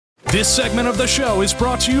This segment of the show is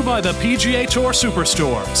brought to you by the PGA Tour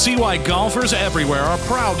Superstore. See why golfers everywhere are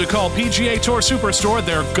proud to call PGA Tour Superstore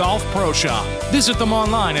their golf pro shop. Visit them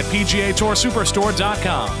online at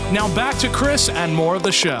PGATourSuperstore.com. Now back to Chris and more of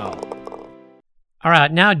the show. All right,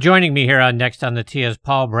 now joining me here on Next on the Tee is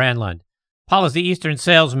Paul Branlund. Paul is the Eastern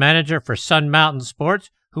Sales Manager for Sun Mountain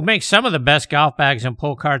Sports, who makes some of the best golf bags and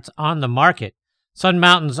pull carts on the market. Sun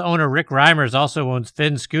Mountain's owner Rick Reimers also owns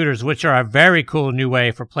Finn scooters, which are a very cool new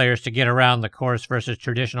way for players to get around the course versus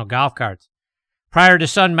traditional golf carts. Prior to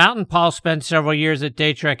Sun Mountain, Paul spent several years at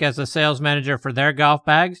Daytrek as a sales manager for their golf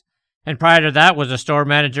bags, and prior to that was a store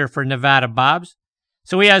manager for Nevada Bob's.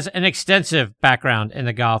 So he has an extensive background in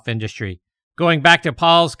the golf industry. Going back to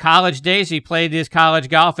Paul's college days, he played his college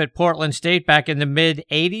golf at Portland State back in the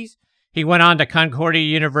mid-'80s. He went on to Concordia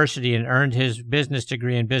University and earned his business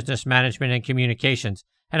degree in business management and communications.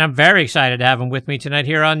 And I'm very excited to have him with me tonight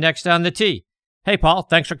here on Next on the Tee. Hey, Paul,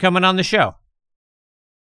 thanks for coming on the show.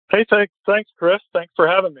 Hey, thanks, Chris. Thanks for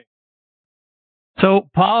having me. So,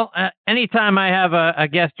 Paul, anytime I have a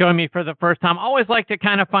guest join me for the first time, I always like to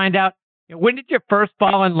kind of find out, when did you first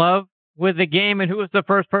fall in love with the game, and who was the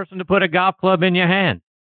first person to put a golf club in your hand?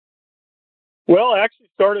 Well, I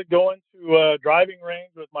actually started going to a driving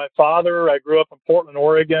range with my father. I grew up in Portland,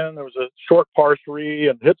 Oregon. There was a short par 3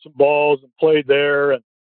 and hit some balls and played there. And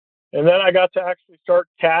then I got to actually start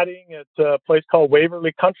caddying at a place called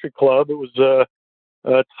Waverly Country Club. It was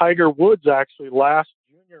Tiger Woods' actually last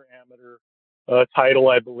junior amateur title,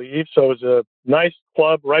 I believe. So it was a nice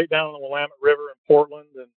club right down on the Willamette River in Portland.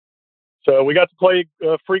 And so we got to play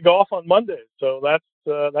free golf on Mondays. So that's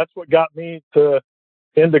what got me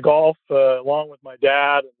into golf along with my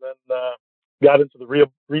dad, and then got into the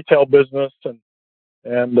retail business, and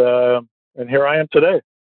here I am today.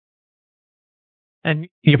 And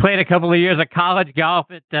you played a couple of years of college golf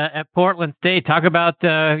at Portland State. Talk about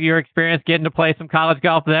your experience getting to play some college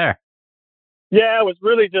golf there. Yeah, it was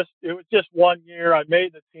just 1 year. I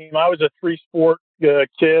made the team. I was a 3-sport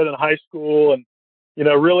kid in high school, and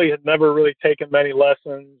really had never really taken many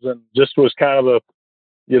lessons, and just was kind of a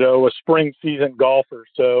spring season golfer.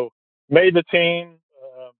 So made the team,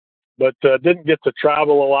 but didn't get to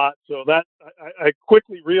travel a lot. So that I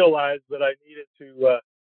quickly realized that I needed to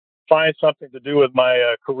find something to do with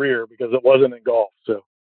my career, because it wasn't in golf. So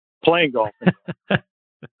playing golf.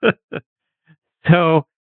 So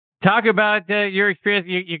talk about your experience.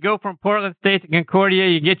 You go from Portland State to Concordia,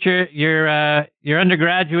 you get your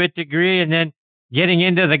undergraduate degree, and then getting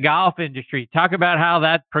into the golf industry. Talk about how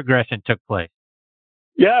that progression took place.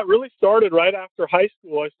 Yeah, it really started right after high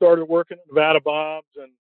school. I started working at Nevada Bob's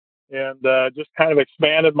and just kind of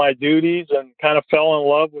expanded my duties and kind of fell in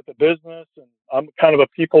love with the business. And I'm kind of a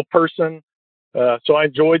people person. So I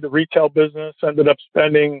enjoyed the retail business, ended up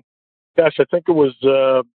spending, I think it was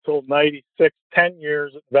till 96, 10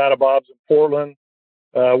 years at Nevada Bob's in Portland.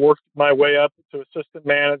 Worked my way up to assistant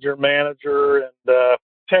manager, and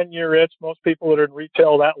 10-year itch. Most people that are in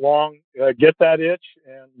retail that long get that itch.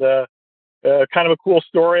 And kind of a cool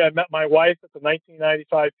story. I met my wife at the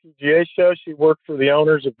 1995 PGA show. She worked for the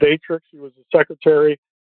owners of Daytrek. She was the secretary,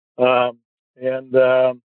 and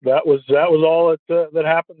that was all that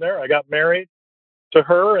happened there. I got married to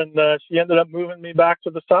her, and she ended up moving me back to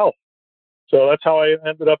the South. So that's how I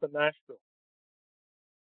ended up in Nashville.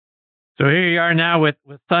 So here you are now with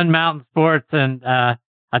Sun Mountain Sports, and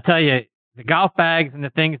I'll tell you, the golf bags and the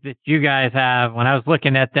things that you guys have, when I was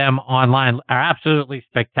looking at them online, are absolutely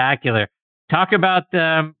spectacular. Talk about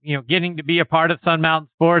getting to be a part of Sun Mountain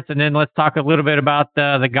Sports, and then let's talk a little bit about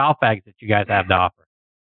the golf bags that you guys have to offer.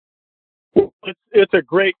 It's a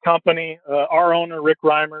great company. Our owner Rick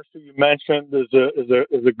Reimers, who you mentioned, is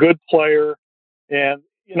a good player, and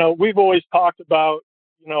we've always talked about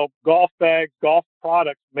golf bags, golf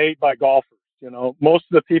products made by golfers. Most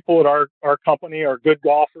of the people at our company are good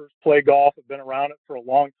golfers, play golf, have been around it for a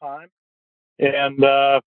long time, and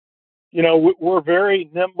we're very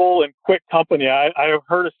nimble and quick company. I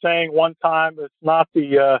heard a saying one time, it's not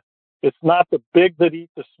the big that eat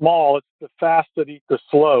the small, it's the fast that eat the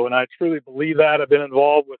slow. And I truly believe that. I've been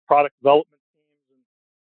involved with product development teams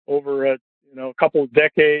over a couple of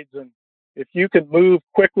decades. And if you can move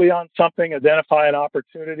quickly on something, identify an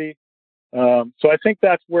opportunity. So I think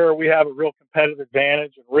that's where we have a real competitive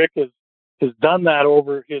advantage. And Rick has done that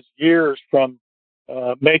over his years, from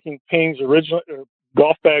making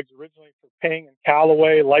golf bags originally for Ping and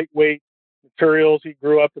Callaway, lightweight materials. He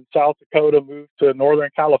grew up in South Dakota, moved to Northern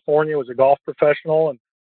California, was a golf professional, and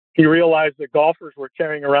he realized that golfers were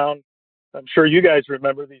carrying around, I'm sure you guys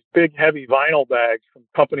remember, these big, heavy vinyl bags from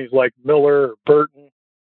companies like Miller or Burton.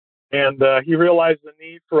 And he realized the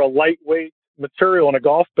need for a lightweight material in a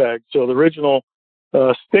golf bag. So the original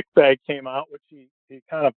stick bag came out, which he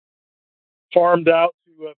kind of farmed out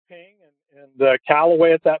to Ping and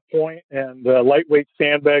Callaway at that point, and lightweight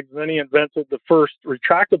sandbags. And then he invented the first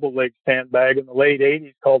retractable leg sandbag in the late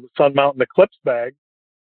 80s called the Sun Mountain Eclipse bag.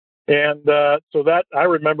 And so that, I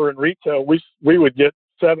remember in retail, we would get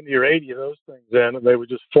 70 or 80 of those things in, and they would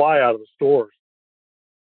just fly out of the stores.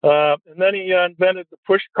 And then he invented the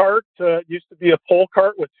push cart. It used to be a pull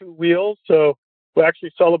cart with two wheels. So we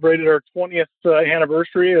actually celebrated our 20th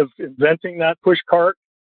anniversary of inventing that push cart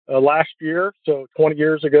last year. So 20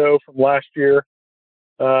 years ago from last year.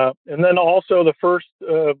 And then also the first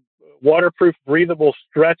waterproof, breathable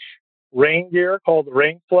stretch rain gear called the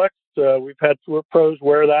Rain Flex. We've had tour pros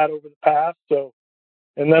wear that over the past. So,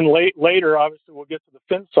 and then later, obviously, we'll get to the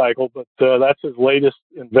fin cycle, but that's his latest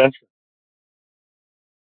invention.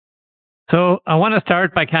 So I want to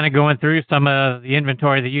start by kind of going through some of the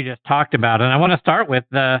inventory that you just talked about, and I want to start with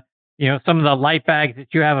some of the light bags that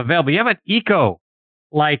you have available. You have an eco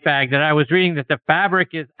light bag that I was reading that the fabric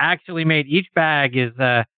is actually made. Each bag is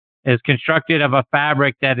constructed of a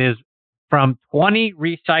fabric that is from 20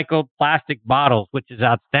 recycled plastic bottles, which is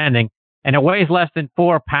outstanding, and it weighs less than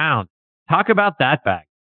 4 pounds. Talk about that bag.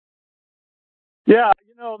 Yeah,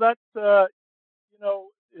 that's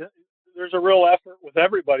there's a real effort with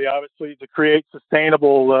everybody, obviously, to create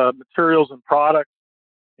sustainable materials and products,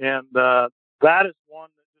 and that is one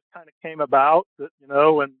that just kind of came about,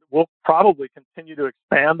 and we'll probably continue to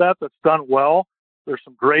expand that. That's done well. There's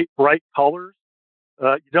some great bright colors.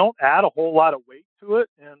 You don't add a whole lot of weight to it,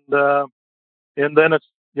 and then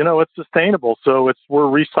it's sustainable. So we're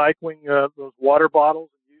recycling those water bottles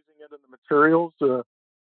and using it in the materials,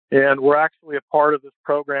 and we're actually a part of this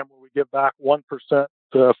program where we give back 1%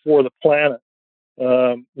 for the planet.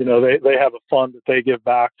 They have a fund that they give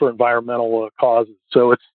back for environmental causes.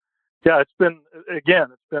 So it's been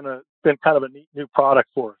kind of a neat new product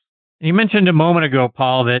for us. You mentioned a moment ago,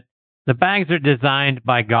 Paul, that the bags are designed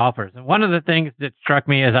by golfers. And one of the things that struck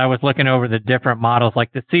me as I was looking over the different models,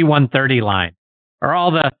 like the C130 line, are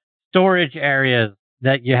all the storage areas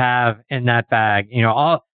that you have in that bag.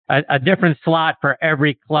 A different slot for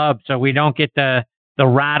every club, so we don't get the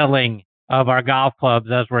rattling of our golf clubs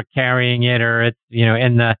as we're carrying it, or it's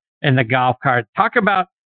in the golf cart. Talk about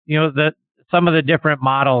some of the different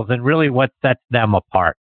models and really what sets them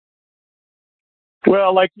apart.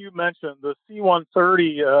 Well, like you mentioned, the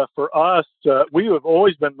C130 for us, we have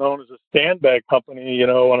always been known as a sandbag company, in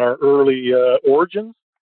our early origins.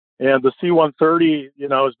 And the C130,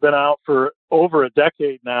 has been out for over a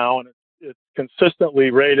decade now, and it's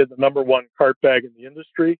consistently rated the number one cart bag in the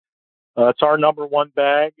industry. It's our number one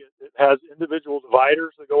bag. It has individual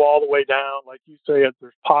dividers that go all the way down. Like you say,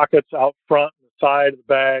 there's pockets out front and the side of the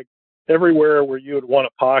bag, everywhere where you would want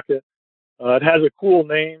a pocket. It has a cool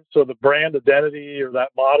name, so the brand identity or that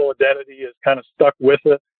model identity is kind of stuck with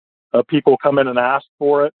it. People come in and ask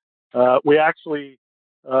for it. We actually,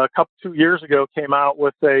 2 years ago, came out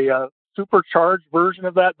with a supercharged version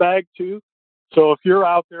of that bag too. So if you're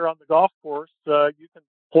out there on the golf course, you can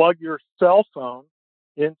plug your cell phone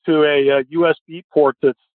into a USB port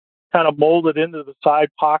that's kind of molded into the side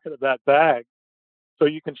pocket of that bag, so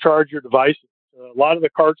you can charge your devices. A lot of the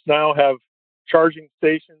carts now have charging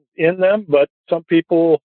stations in them, but some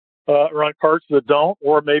people are on carts that don't,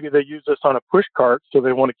 or maybe they use this on a push cart, so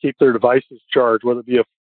they want to keep their devices charged, whether it be a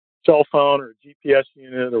cell phone or a GPS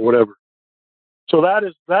unit or whatever. So that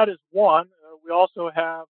is one. We also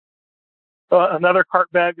have another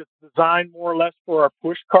cart bag that's designed more or less for our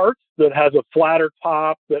push carts, that has a flatter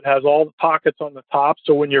top, that has all the pockets on the top.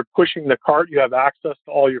 So when you're pushing the cart, you have access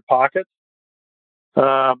to all your pockets.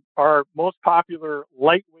 Our most popular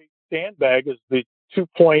lightweight sandbag is the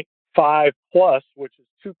 2.5 plus, which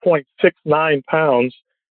is 2.69 pounds.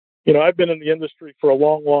 I've been in the industry for a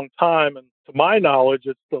long, long time, and to my knowledge,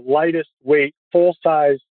 it's the lightest weight,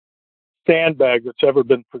 full-size sandbag that's ever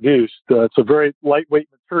been produced. It's a very lightweight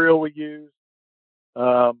material we use.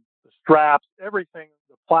 The straps, everything,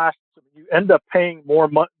 the plastics. You end up paying more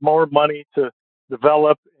money to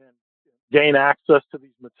develop and gain access to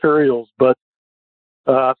these materials. But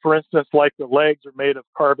for instance, like the legs are made of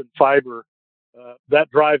carbon fiber, that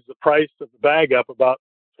drives the price of the bag up about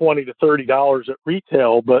 $20 to $30 at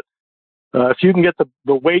retail. But if you can get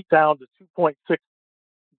the weight down to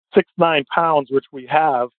 2.69 pounds, which we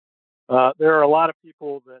have, there are a lot of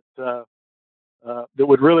people that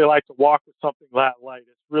would really like to walk with something that light.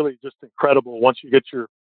 It's really just incredible once you get your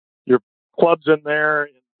clubs in there.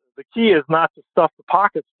 And the key is not to stuff the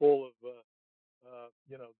pockets full of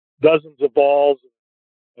dozens of balls,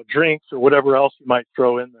 drinks, or whatever else you might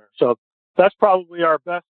throw in there. So that's probably our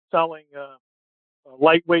best selling a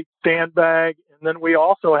lightweight sandbag, and then we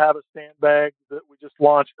also have a sandbag that we just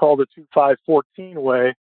launched called the 2514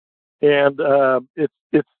 way, and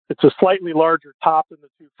it's a slightly larger top than the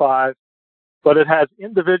 25, but it has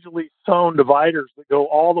individually sewn dividers that go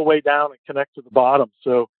all the way down and connect to the bottom.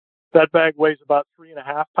 So that bag weighs about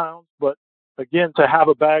 3.5 pounds, but again, to have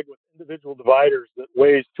a bag with individual dividers that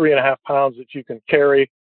weighs 3.5 pounds that you can carry,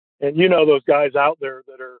 and you know those guys out there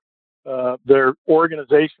that are they're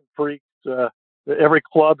organization freaks. Every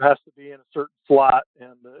club has to be in a certain slot,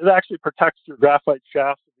 and it actually protects your graphite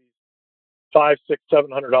shafts of these $500,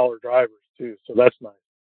 $600, $700 drivers too. So that's nice.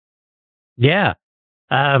 Yeah.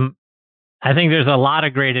 I think there's a lot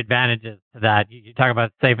of great advantages to that. You talk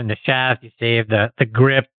about saving the shaft, you save the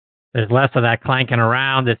grip. There's less of that clanking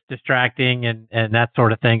around that's distracting and that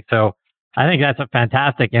sort of thing. So I think that's a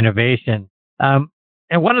fantastic innovation.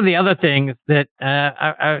 And one of the other things that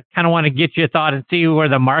I kind of want to get your thought and see where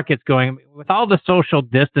the market's going with all the social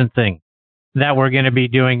distancing that we're going to be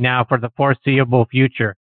doing now for the foreseeable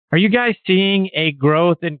future. Are you guys seeing a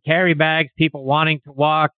growth in carry bags, people wanting to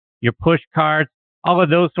walk, your push carts, all of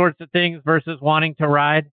those sorts of things versus wanting to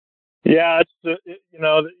ride? Yeah,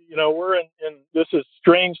 we're in this is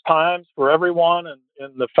strange times for everyone, and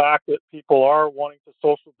the fact that people are wanting to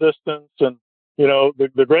social distance. And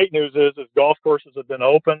the great news is golf courses have been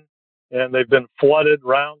open and they've been flooded.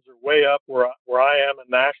 Rounds are way up where I am in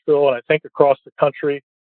Nashville, and I think across the country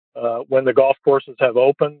when the golf courses have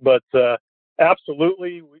opened. But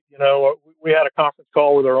absolutely, we had a conference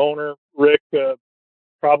call with our owner Rick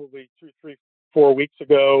probably 2, 3, 4 weeks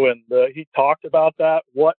ago, and he talked about that.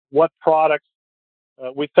 What products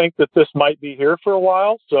we think that this might be here for a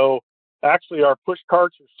while. So actually, our push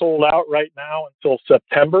carts are sold out right now until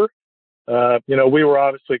September. We were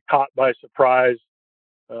obviously caught by surprise,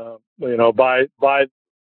 by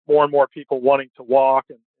more and more people wanting to walk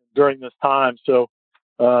and during this time. So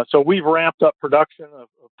we've ramped up production of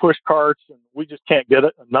push carts, and we just can't get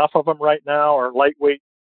enough of them right now. Our lightweight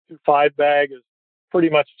 2.5 bag is pretty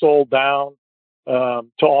much sold down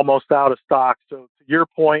to almost out of stock. So to your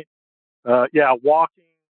point, walking,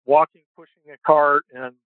 pushing a cart,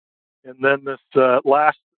 and then this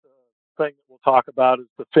last thing that we'll talk about is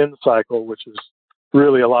the fin cycle, which is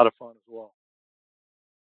really a lot of fun as well.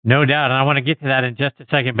 No doubt, and I want to get to that in just a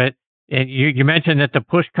second. But you mentioned that the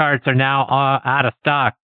push carts are now out of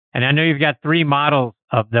stock, and I know you've got 3 models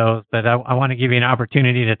of those, but I want to give you an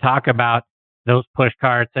opportunity to talk about those push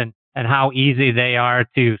carts and how easy they are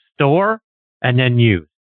to store and then use.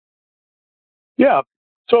 Yeah.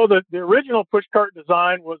 So the original push cart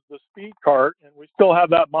design was the speed cart, and we still have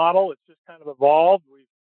that model. It's just kind of evolved. We've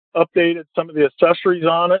updated some of the accessories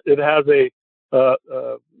on it. It has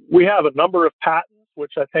we have a number of patents,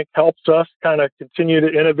 which I think helps us kind of continue to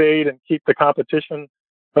innovate and keep the competition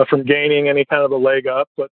from gaining any kind of a leg up.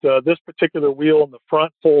 But this particular wheel in the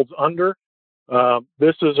front folds under.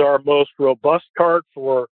 This is our most robust cart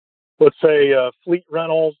for, let's say, fleet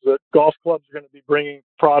rentals that golf clubs are going to be bringing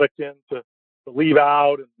product in to leave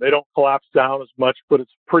out, and they don't collapse down as much, but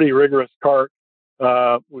it's a pretty rigorous cart.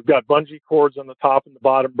 We've got bungee cords on the top and the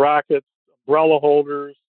bottom brackets, umbrella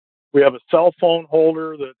holders. We have a cell phone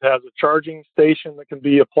holder that has a charging station that can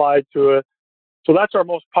be applied to it. So that's our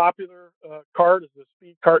most popular cart, is the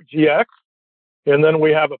Speed Cart GX. And then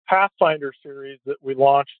we have a Pathfinder series that we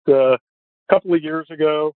launched a couple of years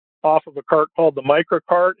ago off of a cart called the Micro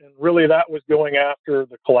Cart, and really that was going after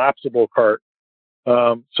the collapsible cart.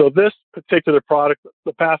 So this particular product,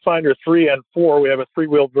 the Pathfinder 3 and 4, we have a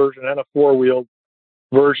 3-wheeled version and a 4-wheeled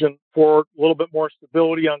version. 4, a little bit more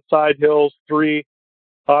stability on side hills. 3,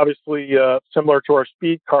 obviously similar to our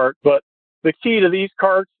speed cart. But the key to these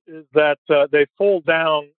carts is that they fold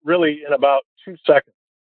down really in about 2 seconds.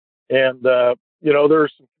 And,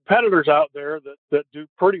 there's some competitors out there that do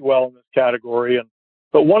pretty well in this category.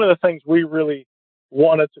 But one of the things we really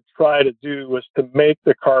wanted to try to do was to make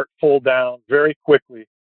the cart fold down very quickly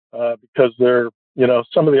because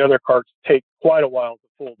some of the other carts take quite a while to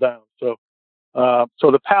fold down. So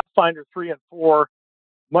the Pathfinder 3 and 4,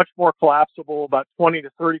 much more collapsible, about 20 to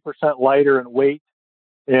 30% lighter in weight.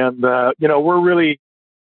 And, we're really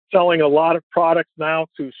selling a lot of products now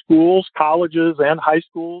to schools, colleges, and high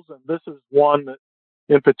schools. And this is one that,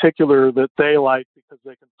 in particular, that they like because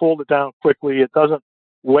they can fold it down quickly. It doesn't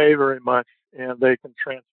weigh very much, and they can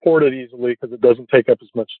transport it easily because it doesn't take up as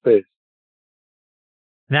much space.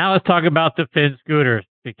 Now let's talk about the Fin scooters,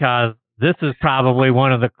 because this is probably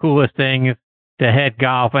one of the coolest things to head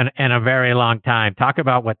golf in a very long time. Talk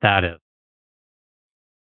about what that is.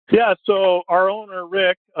 Yeah, so our owner,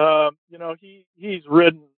 Rick, he's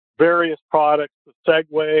ridden various products, the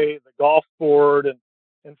Segway, the golf board, and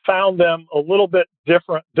and found them a little bit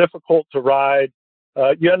difficult to ride.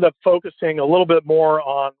 You end up focusing a little bit more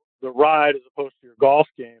on the ride as opposed to your golf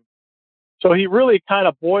game. So he really kind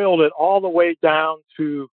of boiled it all the way down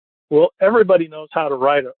to, well, everybody knows how to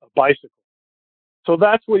ride a bicycle. So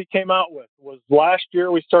that's what he came out with. Was last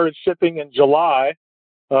year we started shipping in July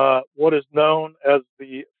what is known as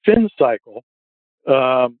the Fin Cycle,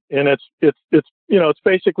 and it's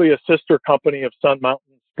basically a sister company of Sun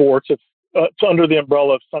Mountain Sports. It's under the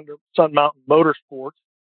umbrella of Sun Mountain Motorsports,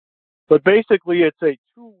 but basically it's a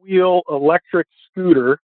two-wheel electric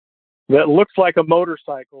scooter that looks like a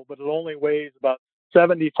motorcycle, but it only weighs about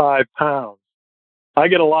 75 pounds. I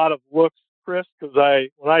get a lot of looks, Chris, because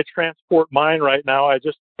when I transport mine right now, I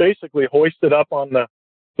just basically hoist it up on the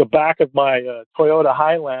back of my Toyota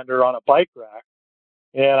Highlander on a bike rack,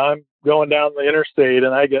 and I'm going down the interstate,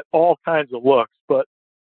 and I get all kinds of looks. But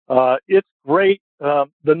it's great. The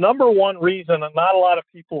number one reason, and not a lot of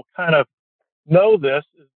people kind of know this,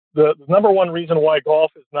 is the number one reason why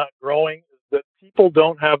golf is not growing is that people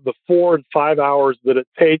don't have the 4 and 5 hours that it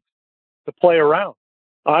takes to play around.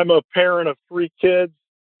 I'm a parent of 3 kids.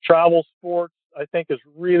 Travel sports, I think, has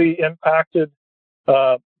really impacted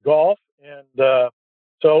golf. And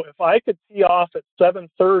so if I could tee off at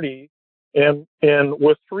 7:30 and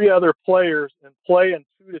with 3 other players and play in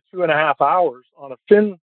 2 to 2.5 hours on a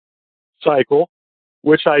Fin cycle,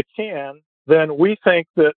 which I can, then we think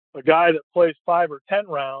that a guy that plays 5 or 10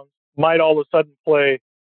 rounds might all of a sudden play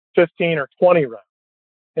 15 or 20 rounds.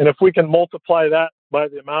 And if we can multiply that by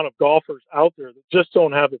the amount of golfers out there that just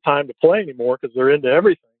don't have the time to play anymore because they're into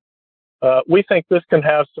everything, we think this can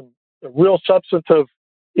have a real substantive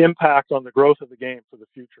impact on the growth of the game for the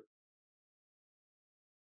future.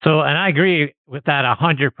 So, and I agree with that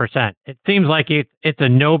 100%. It seems like it's a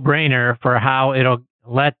no-brainer for how it'll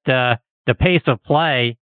let the pace of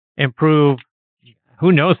play improve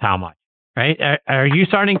who knows how much, right? Are you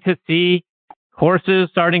starting to see courses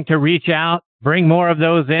starting to reach out, bring more of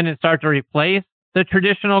those in and start to replace the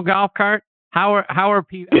traditional golf cart? How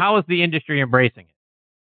is the industry embracing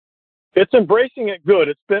it? It's embracing it good.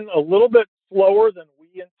 It's been a little bit slower than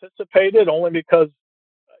we anticipated, only because,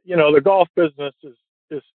 the golf business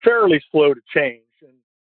is fairly slow to change.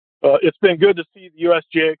 And it's been good to see the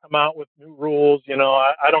USGA come out with new rules.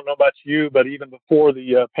 I don't know about you, but even before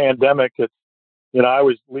the pandemic, I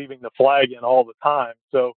was leaving the flag in all the time.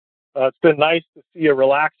 So it's been nice to see a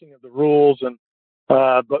relaxing of the rules. And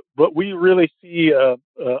but we really see,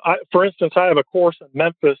 for instance, I have a course in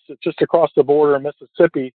Memphis. It's just across the border in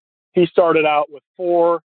Mississippi. He started out with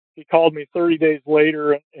 4. He called me 30 days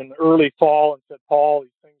later in the early fall and said, "Paul,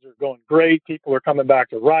 these things are going great. People are coming back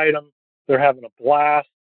to ride them. They're having a blast."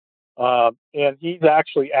 And he's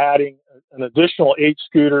actually adding an additional 8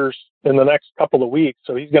 scooters in the next couple of weeks.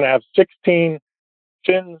 So he's going to have 16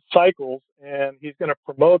 Fin cycles, and he's going to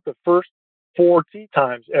promote the first 4 tee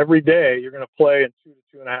times every day. You're going to play in 2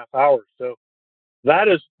 to 2.5 hours. So that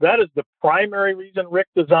is the primary reason Rick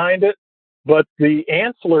designed it. But the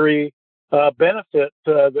ancillary benefit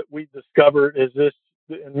that we discovered is this,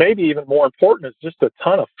 and maybe even more important, is just a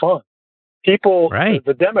ton of fun. People, right.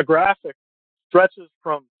 The demographic stretches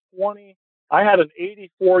from 20. I had an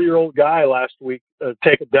 84-year-old guy last week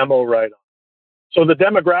take a demo ride on. So the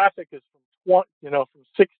demographic is from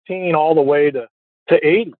 16 all the way to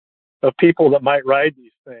 80 of people that might ride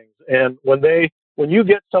these things. And when you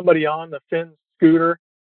get somebody on the Fin scooter,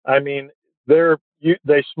 I mean,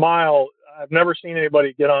 they smile. I've never seen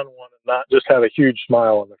anybody get on one and not just have a huge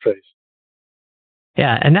smile on their face.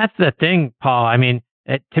 Yeah, and that's the thing, Paul. I mean,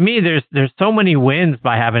 to me, there's so many wins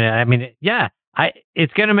by having it. I mean,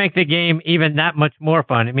 it's going to make the game even that much more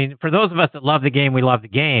fun. I mean, for those of us that love the game, we love the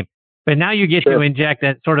game. But now you get to inject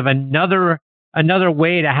that sort of another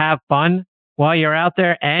way to have fun while you're out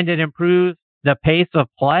there, and it improves the pace of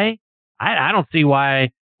play. I don't see why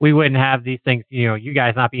we wouldn't have these things. You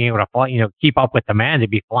guys not being able to fly, keep up with demand. They'd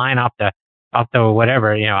be flying off the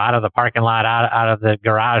whatever, out of the parking lot, out of the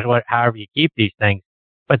garage, however you keep these things.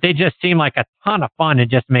 But they just seem like a ton of fun and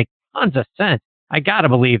just make tons of sense. I got to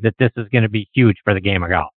believe that this is going to be huge for the game of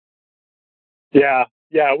golf. Yeah,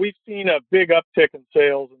 we've seen a big uptick in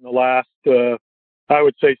sales in the last, I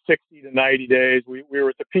would say 60 to 90 days. We were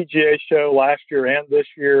at the PGA show last year and this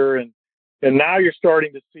year, and now you're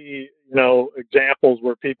starting to see, examples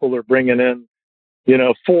where people are bringing in,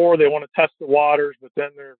 4, they want to test the waters, but then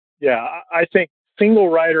I think single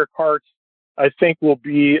rider carts, I think will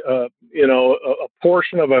be, a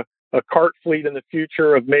portion of a cart fleet in the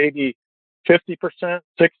future of maybe 50%,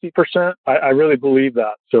 60%. I really believe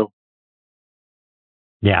that. So.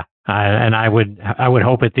 Yeah. And I would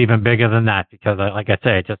hope it's even bigger than that, because like I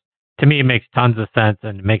say, it just to me, it makes tons of sense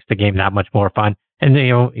and it makes the game that much more fun. And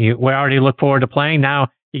we already look forward to playing. Now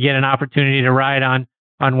you get an opportunity to ride on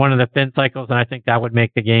one of the fin cycles, and I think that would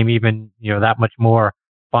make the game even that much more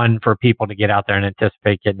fun for people to get out there and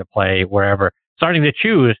anticipate getting to play wherever. Starting to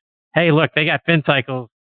choose, hey, look, they got fin cycles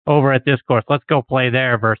over at this course. Let's go play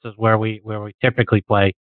there versus where we typically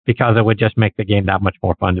play, because it would just make the game that much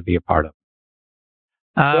more fun to be a part of.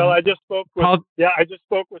 Well, I just spoke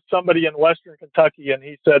with somebody in Western Kentucky, and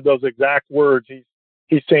he said those exact words.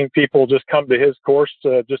 He's seeing people just come to his course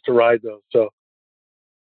just to ride those. So,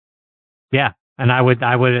 yeah, and I would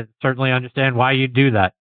certainly understand why you do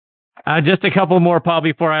that. Just a couple more, Paul,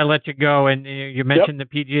 before I let you go. And you mentioned the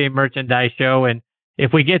PGA Merchandise Show, and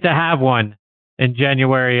if we get to have one in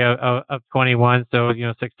January of 21, so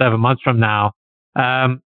 6-7 months from now,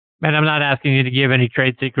 and I'm not asking you to give any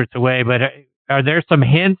trade secrets away, but are there some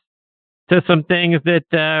hints to some things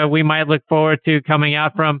that we might look forward to coming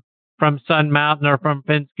out from Sun Mountain or from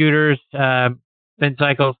Fin Scooters, Fin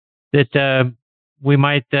Cycles, that we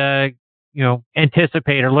might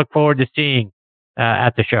anticipate or look forward to seeing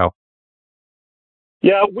at the show?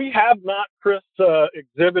 Yeah, we have not, Chris,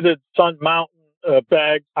 exhibited Sun Mountain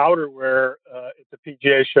bag outerwear at the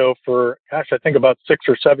PGA show for, I think about 6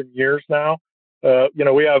 or 7 years now.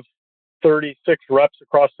 We have 36 reps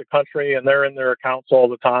across the country, and they're in their accounts all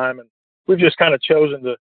the time. And we've just kind of chosen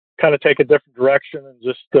to kind of take a different direction and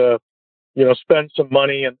just, spend some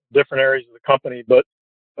money in different areas of the company. But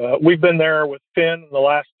we've been there with Finn in the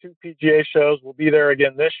last 2 PGA shows. We'll be there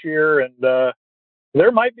again this year, and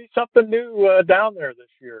there might be something new down there this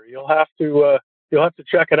year. You'll have to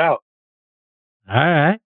check it out. All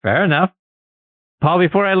right, fair enough. Paul,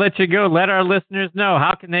 before I let you go, let our listeners know,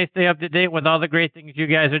 how can they stay up to date with all the great things you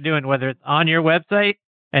guys are doing, whether it's on your website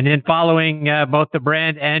and in following both the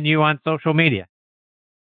brand and you on social media?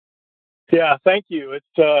 Yeah, thank you.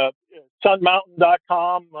 It's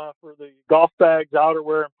sunmountain.com for the golf bags,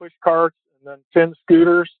 outerwear, and push carts, and then Fin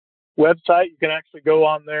Scooters website. You can actually go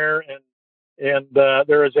on there, and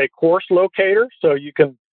there is a course locator, so you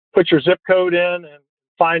can put your zip code in and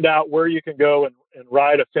find out where you can go and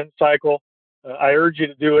ride a fin cycle. I urge you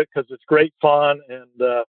to do it because it's great fun, and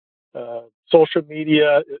social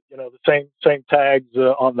media, the same tags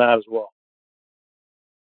on that as well.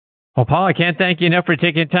 Well, Paul, I can't thank you enough for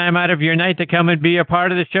taking time out of your night to come and be a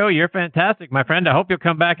part of the show. You're fantastic, my friend. I hope you'll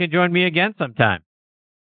come back and join me again sometime.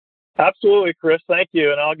 Absolutely, Chris. Thank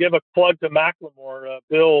you. And I'll give a plug to Macklemore.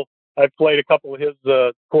 Bill, I've played a couple of his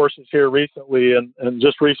courses here recently, and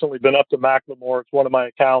just recently been up to Macklemore. It's one of my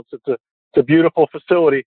accounts. It's a beautiful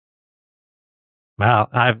facility. Well,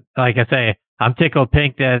 like I say, I'm tickled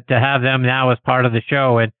pink to have them now as part of the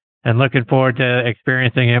show, and looking forward to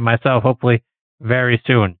experiencing it myself, hopefully very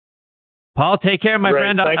soon. Paul, take care, my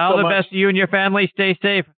friend. Thanks all so the much. best to you and your family. Stay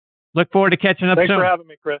safe. Look forward to catching up soon. Thanks for having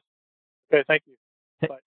me, Chris. Okay, thank you.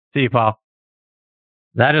 Bye. See you, Paul.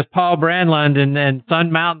 That is Paul Branlund, and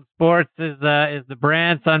Sun Mountain Sports is the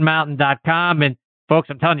brand, sunmountain.com. And folks,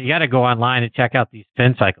 I'm telling you, you got to go online and check out these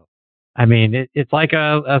fin cycles. I mean, it's like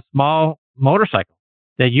a small motorcycle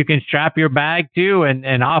that you can strap your bag to,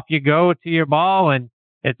 and off you go to your ball. And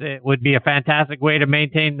it would be a fantastic way to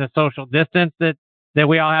maintain the social distance that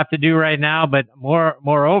we all have to do right now. But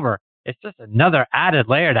moreover, it's just another added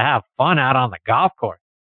layer to have fun out on the golf course.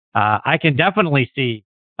 I can definitely see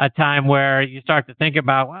a time where you start to think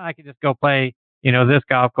about, well, I could just go play, this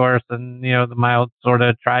golf course and, my old sort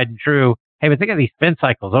of tried and true. Hey, but think of these fin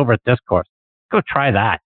cycles over at this course. Go try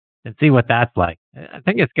that and see what that's like. I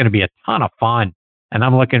think it's going to be a ton of fun. And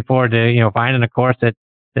I'm looking forward to, finding a course that's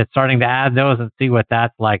starting to add those and see what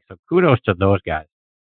that's like. So kudos to those guys.